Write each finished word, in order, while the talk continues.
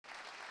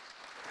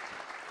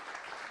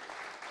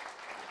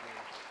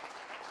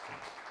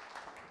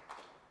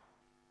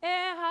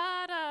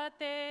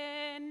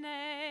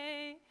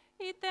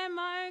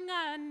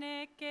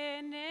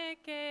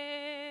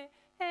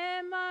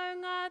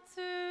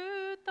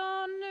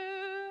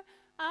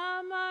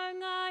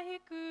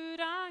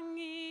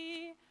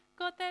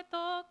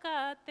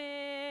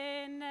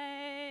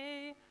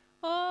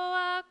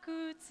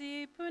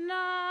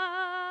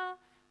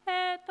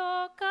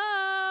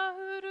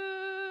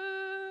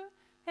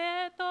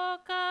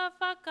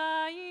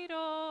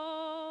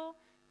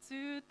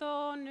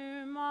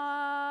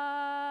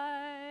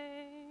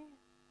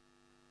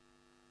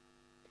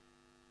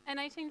In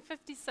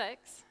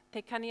 1856,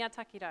 Te Kania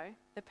Takiro,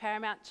 the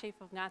paramount chief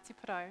of Ngāti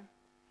Porou,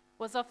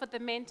 was offered the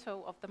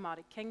mantle of the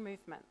Maori King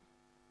movement.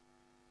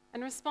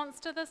 In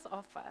response to this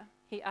offer,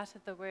 he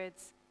uttered the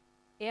words,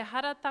 "E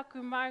hara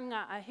taku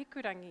maunga a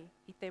hikurangi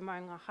I te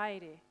maunga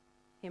haere,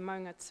 he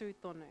maunga tū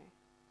tonu."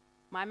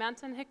 My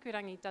mountain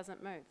hikurangi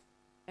doesn't move.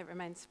 It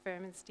remains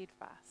firm and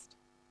steadfast.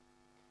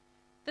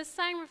 This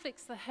saying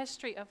reflects the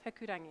history of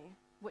hikurangi,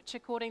 which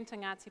according to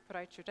Ngāti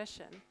Porou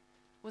tradition,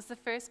 was the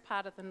first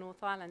part of the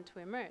North Island to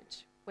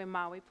emerge, where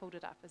Maui pulled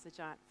it up as a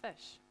giant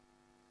fish.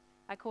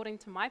 According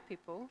to my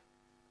people,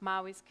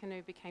 Maui's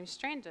canoe became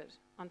stranded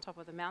on top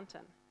of the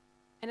mountain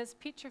and is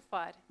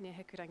petrified near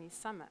Hikurangi's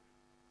summit.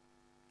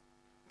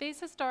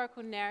 These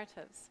historical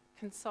narratives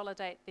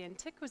consolidate the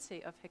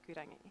antiquity of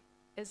Hikurangi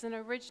as an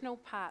original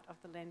part of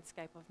the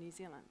landscape of New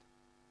Zealand.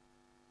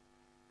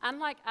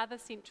 Unlike other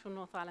central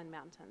North Island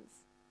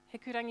mountains,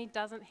 Hikurangi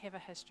doesn't have a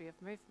history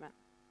of movement.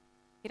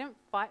 He didn't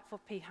fight for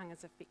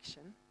Pihanga's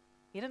affection,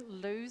 he didn't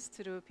lose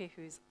to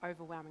Ruapehu's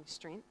overwhelming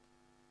strength,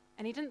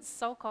 and he didn't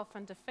sulk off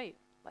in defeat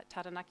like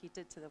Taranaki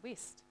did to the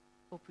west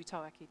or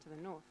Putauaki to the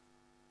north.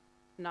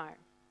 No,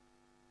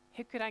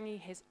 Hikurangi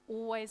has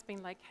always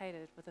been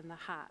located within the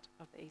heart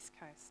of the East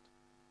Coast.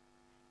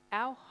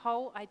 Our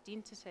whole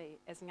identity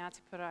as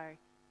Ngāti Porou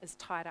is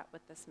tied up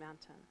with this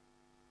mountain.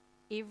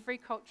 Every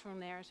cultural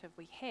narrative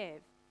we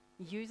have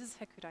uses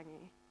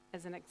Hikurangi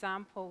as an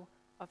example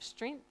of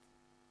strength,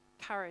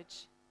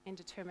 courage, and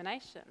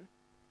determination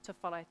to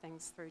follow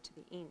things through to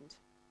the end.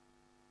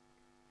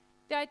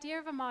 The idea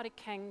of a Māori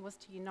king was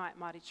to unite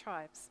Māori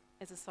tribes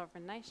as a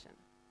sovereign nation,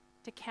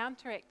 to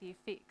counteract the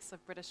effects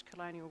of British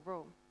colonial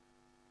rule.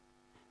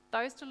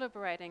 Those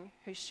deliberating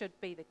who should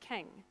be the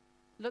king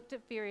looked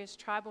at various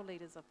tribal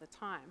leaders of the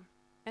time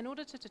in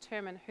order to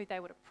determine who they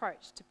would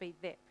approach to be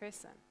that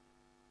person.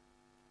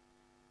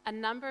 A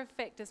number of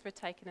factors were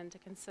taken into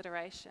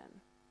consideration,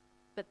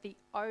 but the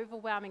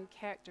overwhelming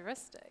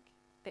characteristic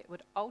that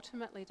would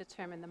ultimately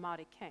determine the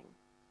Māori king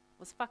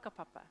was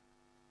whakapapa,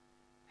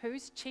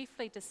 whose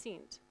chiefly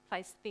descent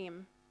placed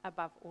them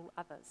above all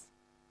others.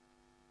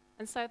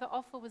 And so the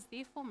offer was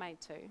therefore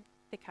made to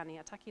Te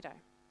Kania Takiro.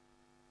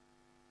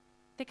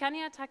 Te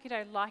Kania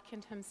Takiro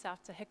likened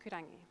himself to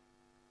Hikurangi.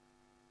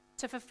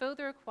 To fulfill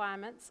the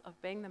requirements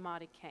of being the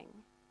Māori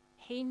king,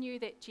 he knew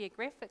that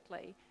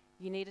geographically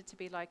you needed to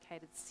be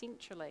located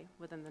centrally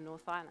within the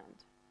North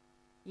Island.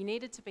 You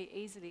needed to be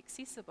easily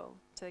accessible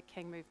to the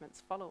king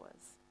movement's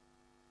followers.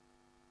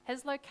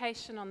 His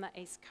location on the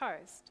east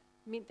coast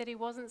meant that he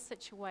wasn't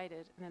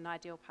situated in an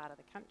ideal part of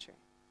the country.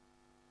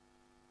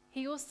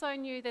 He also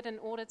knew that in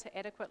order to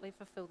adequately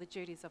fulfill the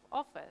duties of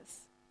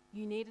office,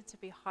 you needed to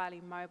be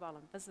highly mobile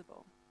and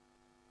visible.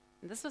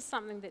 And this was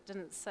something that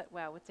didn't sit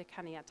well with Te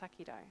Kania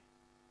Takiro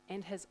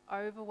and his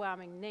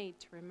overwhelming need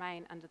to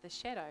remain under the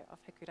shadow of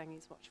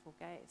Hikurangi's watchful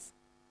gaze.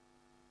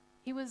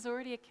 He was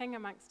already a king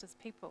amongst his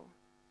people,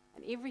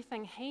 and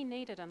everything he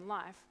needed in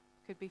life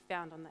could be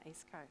found on the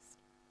east coast.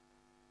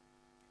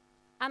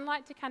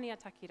 Unlike Te Kania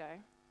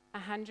Takiro,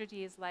 100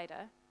 years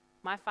later,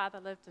 my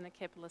father lived in a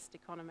capitalist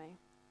economy,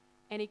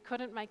 and he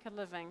couldn't make a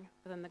living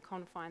within the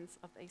confines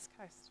of the east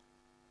coast.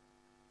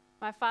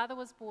 My father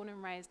was born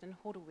and raised in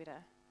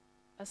Horowera,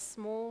 a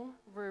small,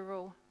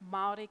 rural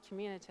Maori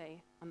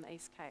community on the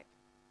East Cape.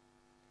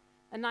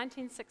 In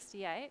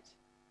 1968,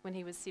 when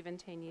he was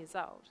 17 years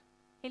old,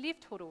 he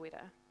left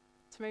Horowera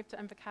to move to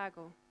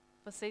Invercargill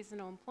for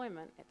seasonal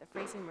employment at the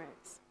freezing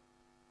works.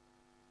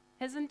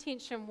 His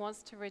intention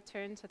was to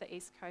return to the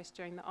East Coast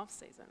during the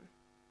off-season,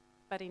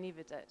 but he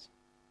never did.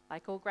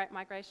 Like all great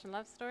migration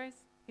love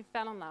stories, he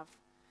fell in love.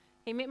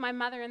 He met my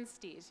mother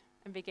instead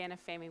and began a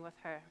family with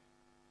her.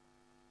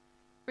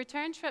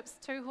 Return trips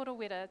to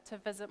Horowera to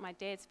visit my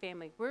dad's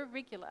family were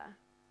regular,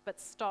 but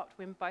stopped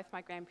when both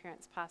my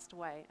grandparents passed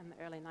away in the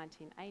early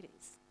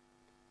 1980s.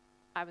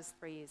 I was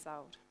 3 years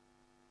old.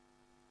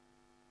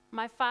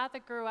 My father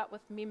grew up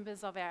with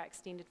members of our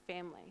extended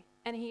family,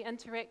 and he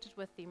interacted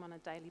with them on a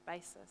daily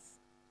basis.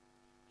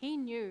 He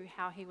knew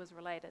how he was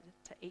related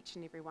to each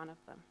and every one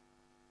of them.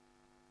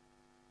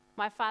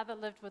 My father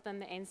lived within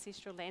the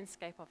ancestral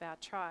landscape of our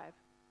tribe.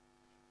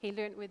 He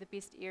learnt where the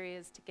best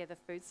areas to gather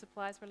food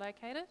supplies were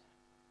located.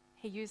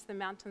 He used the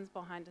mountains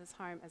behind his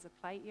home as a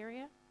play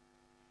area,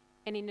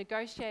 and he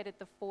negotiated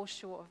the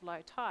foreshore of low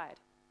tide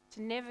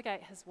to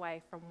navigate his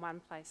way from one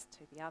place to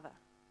the other.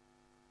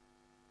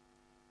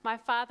 My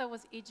father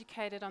was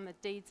educated on the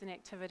deeds and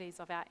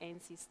activities of our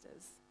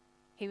ancestors.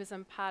 He was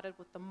imparted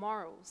with the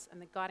morals and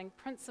the guiding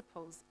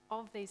principles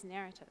of these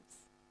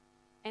narratives,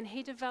 and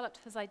he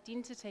developed his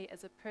identity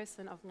as a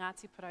person of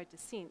Ngāti Porou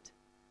descent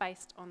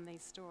based on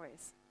these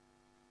stories.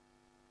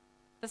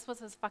 This was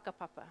his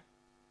whakapapa,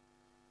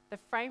 the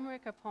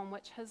framework upon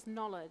which his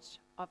knowledge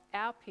of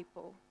our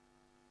people,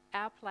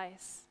 our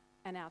place,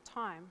 and our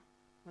time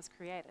was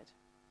created.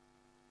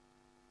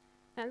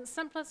 Now, in its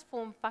simplest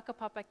form,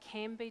 whakapapa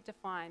can be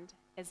defined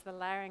as the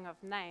layering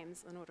of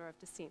names in order of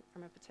descent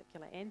from a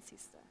particular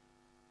ancestor.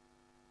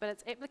 But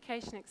its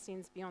application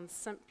extends beyond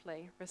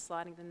simply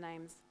reciting the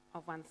names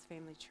of one's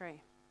family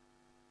tree.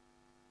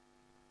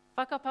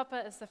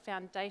 Whakapapa is the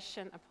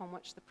foundation upon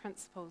which the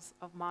principles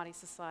of Māori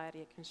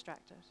society are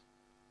constructed.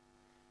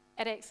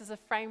 It acts as a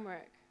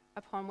framework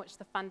upon which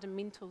the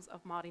fundamentals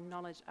of Māori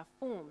knowledge are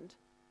formed,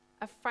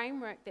 a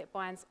framework that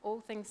binds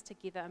all things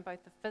together in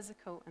both the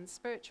physical and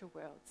spiritual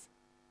worlds,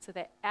 so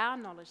that our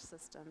knowledge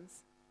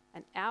systems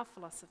and our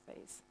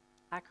philosophies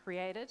are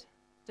created,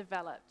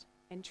 developed,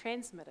 and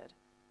transmitted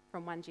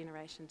from one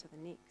generation to the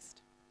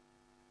next.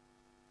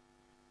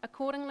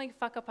 Accordingly,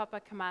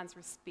 whakapapa commands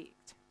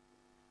respect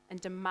and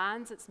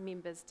demands its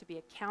members to be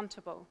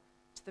accountable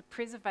to the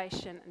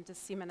preservation and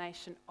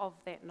dissemination of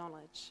that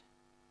knowledge.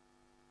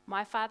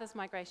 My father's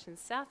migration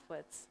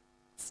southwards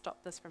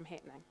stopped this from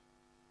happening.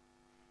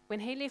 When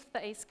he left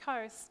the East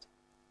Coast,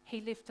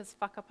 he left his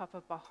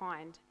whakapapa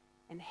behind,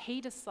 and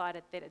he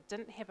decided that it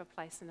didn't have a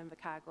place in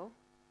Invercargill,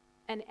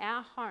 in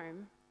our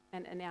home,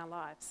 and in our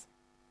lives.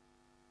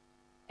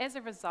 As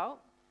a result,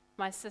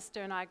 my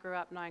sister and I grew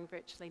up knowing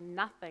virtually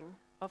nothing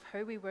of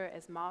who we were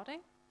as Māori,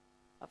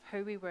 of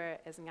who we were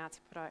as Ngāti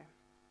Porou.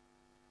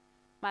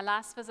 My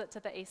last visit to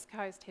the East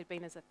Coast had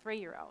been as a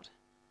 3-year-old,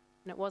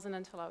 and it wasn't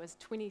until I was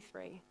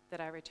 23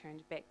 that I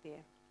returned back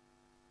there.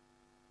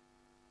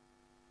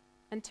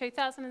 In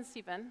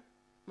 2007,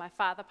 my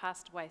father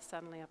passed away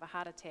suddenly of a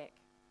heart attack.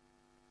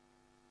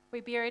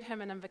 We buried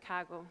him in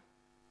Invercargill.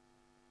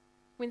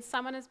 When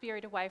someone is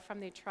buried away from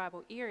their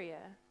tribal area,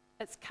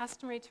 it's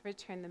customary to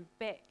return them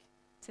back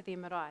to their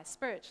marae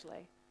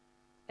spiritually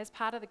as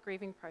part of the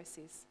grieving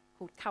process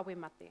called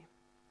kawemate.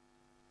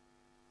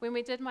 When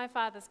we did my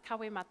father's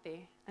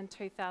kawemate in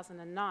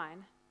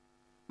 2009,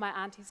 my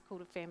aunties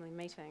called a family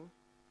meeting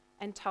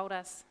and told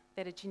us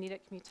that a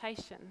genetic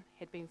mutation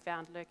had been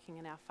found lurking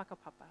in our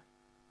whakapapa.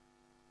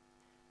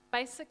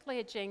 Basically,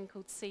 a gene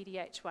called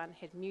CDH1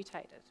 had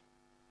mutated.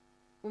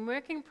 When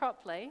working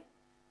properly,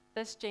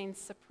 this gene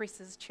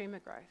suppresses tumour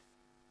growth.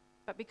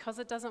 But because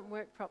it doesn't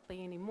work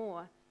properly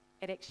anymore,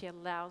 it actually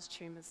allows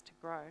tumours to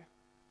grow,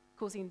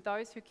 causing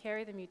those who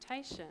carry the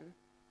mutation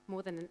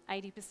more than an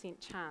 80%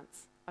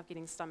 chance of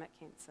getting stomach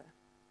cancer.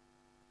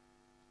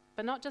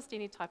 But not just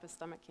any type of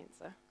stomach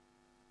cancer.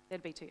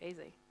 That'd be too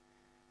easy.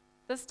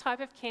 This type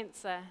of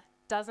cancer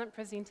doesn't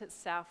present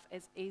itself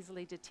as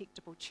easily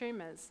detectable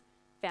tumours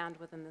found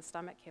within the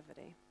stomach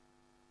cavity,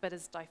 but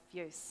is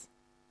diffuse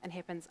and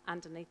happens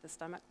underneath the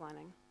stomach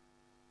lining.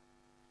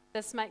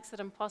 This makes it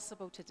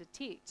impossible to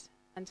detect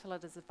until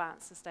it is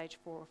advanced to stage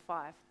 4 or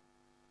 5.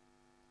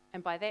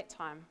 And by that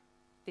time,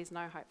 there's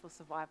no hope for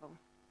survival.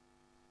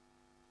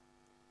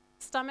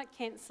 Stomach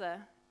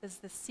cancer is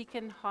the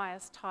second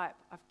highest type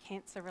of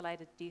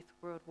cancer-related death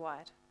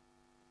worldwide.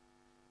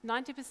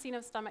 90%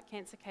 of stomach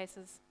cancer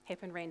cases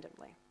happen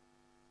randomly.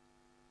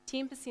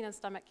 10% of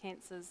stomach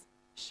cancers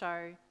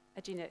show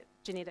a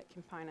genetic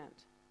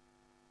component.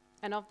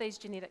 And of these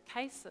genetic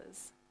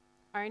cases,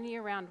 only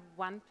around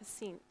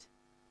 1%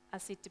 are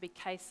said to be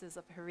cases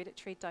of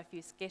hereditary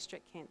diffuse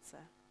gastric cancer,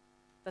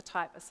 the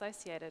type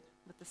associated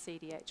with the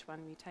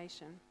CDH1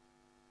 mutation.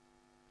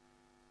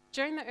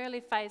 During the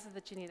early phase of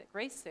the genetic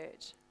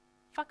research,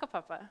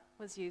 whakapapa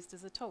was used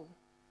as a tool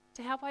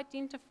to help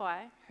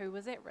identify who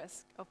was at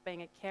risk of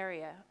being a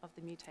carrier of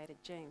the mutated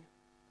gene.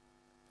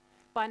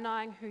 By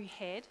knowing who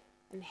had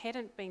and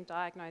hadn't been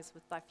diagnosed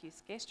with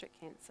diffuse gastric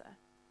cancer,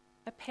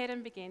 a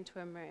pattern began to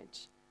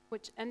emerge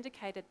which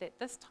indicated that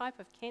this type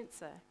of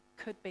cancer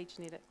could be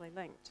genetically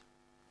linked.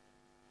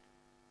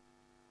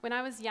 When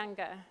I was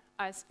younger,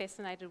 I was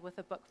fascinated with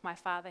a book my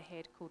father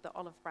had called The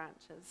Olive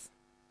Branches.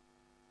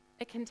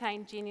 It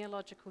contained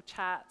genealogical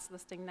charts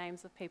listing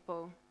names of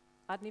people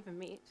I'd never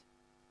met,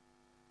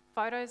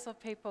 photos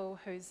of people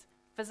whose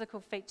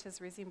physical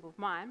features resembled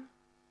mine,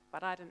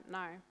 but I didn't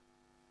know,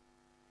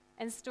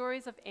 and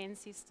stories of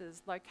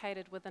ancestors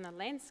located within a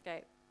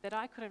landscape that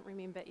I couldn't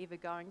remember ever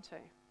going to.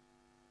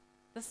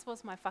 This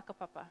was my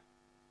whakapapa.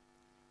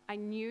 I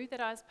knew that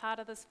I was part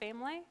of this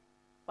family,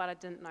 but I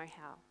didn't know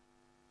how.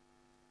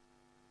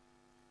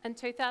 In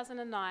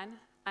 2009,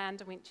 I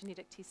underwent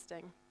genetic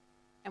testing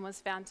and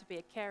was found to be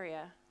a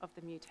carrier of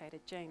the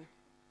mutated gene.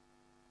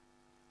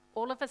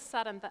 All of a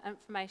sudden, the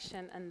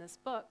information in this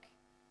book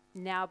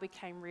now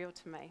became real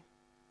to me.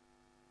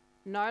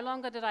 No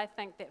longer did I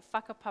think that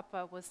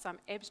whakapapa was some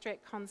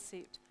abstract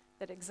concept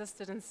that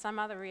existed in some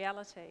other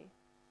reality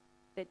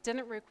that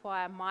didn't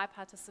require my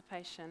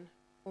participation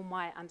or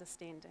my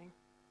understanding.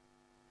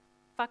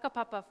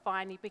 Whakapapa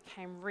finally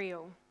became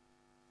real,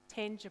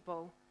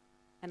 tangible,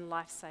 and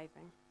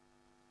life-saving.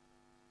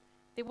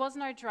 There was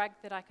no drug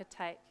that I could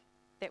take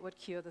that would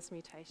cure this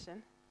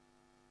mutation.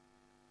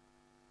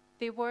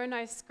 There were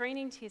no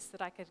screening tests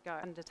that I could go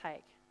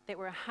undertake that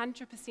were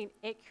 100%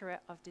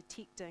 accurate of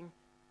detecting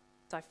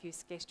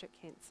diffuse gastric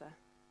cancer.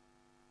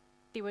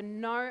 There were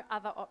no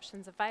other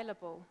options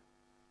available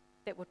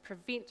that would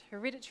prevent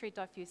hereditary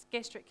diffuse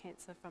gastric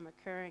cancer from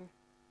occurring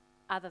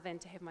other than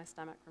to have my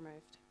stomach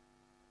removed.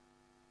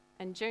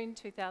 In June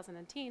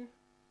 2010,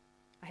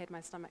 I had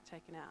my stomach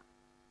taken out.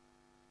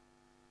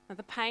 Now,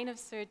 the pain of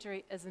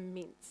surgery is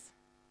immense.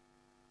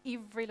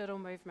 Every little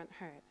movement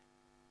hurt.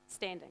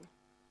 Standing,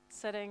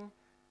 sitting,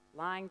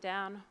 lying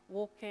down,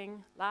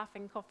 walking,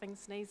 laughing, coughing,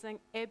 sneezing,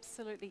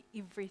 absolutely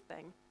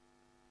everything.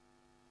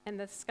 And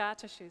the scar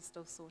tissue is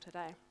still sore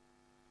today.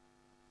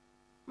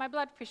 My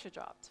blood pressure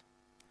dropped.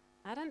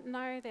 I didn't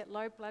know that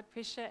low blood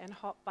pressure and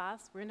hot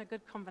baths were in a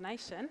good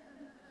combination,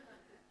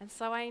 and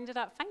so I ended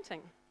up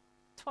fainting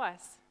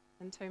twice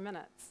in 2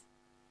 minutes,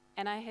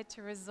 and I had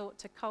to resort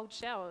to cold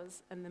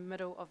showers in the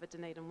middle of a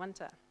Dunedin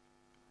winter.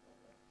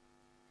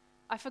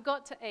 I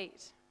forgot to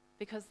eat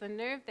because the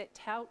nerve that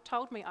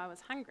told me I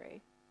was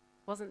hungry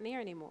wasn't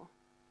there anymore.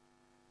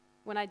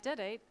 When I did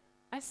eat,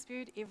 I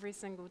spewed every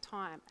single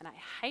time, and I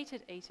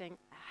hated eating,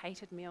 I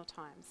hated meal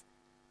times.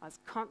 I was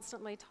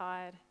constantly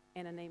tired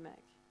and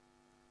anemic.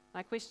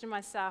 I questioned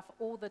myself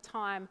all the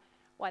time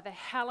why the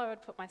hell I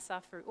would put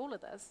myself through all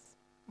of this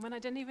when I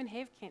didn't even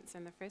have cancer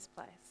in the first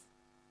place.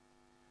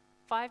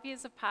 5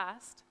 years have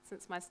passed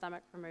since my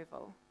stomach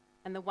removal,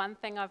 and the one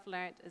thing I've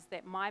learned is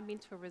that my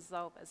mental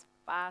resolve is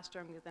far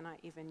stronger than I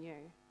ever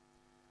knew.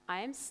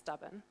 I am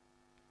stubborn,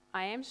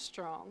 I am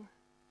strong,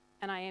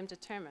 and I am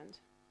determined.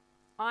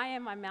 I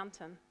am my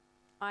mountain,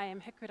 I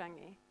am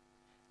Hikurangi,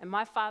 and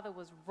my father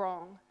was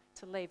wrong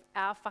to leave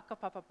our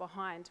whakapapa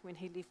behind when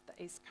he left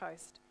the East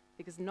Coast,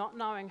 because not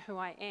knowing who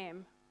I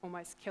am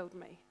almost killed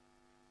me.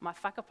 My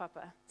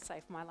whakapapa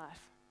saved my life.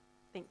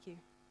 Thank you.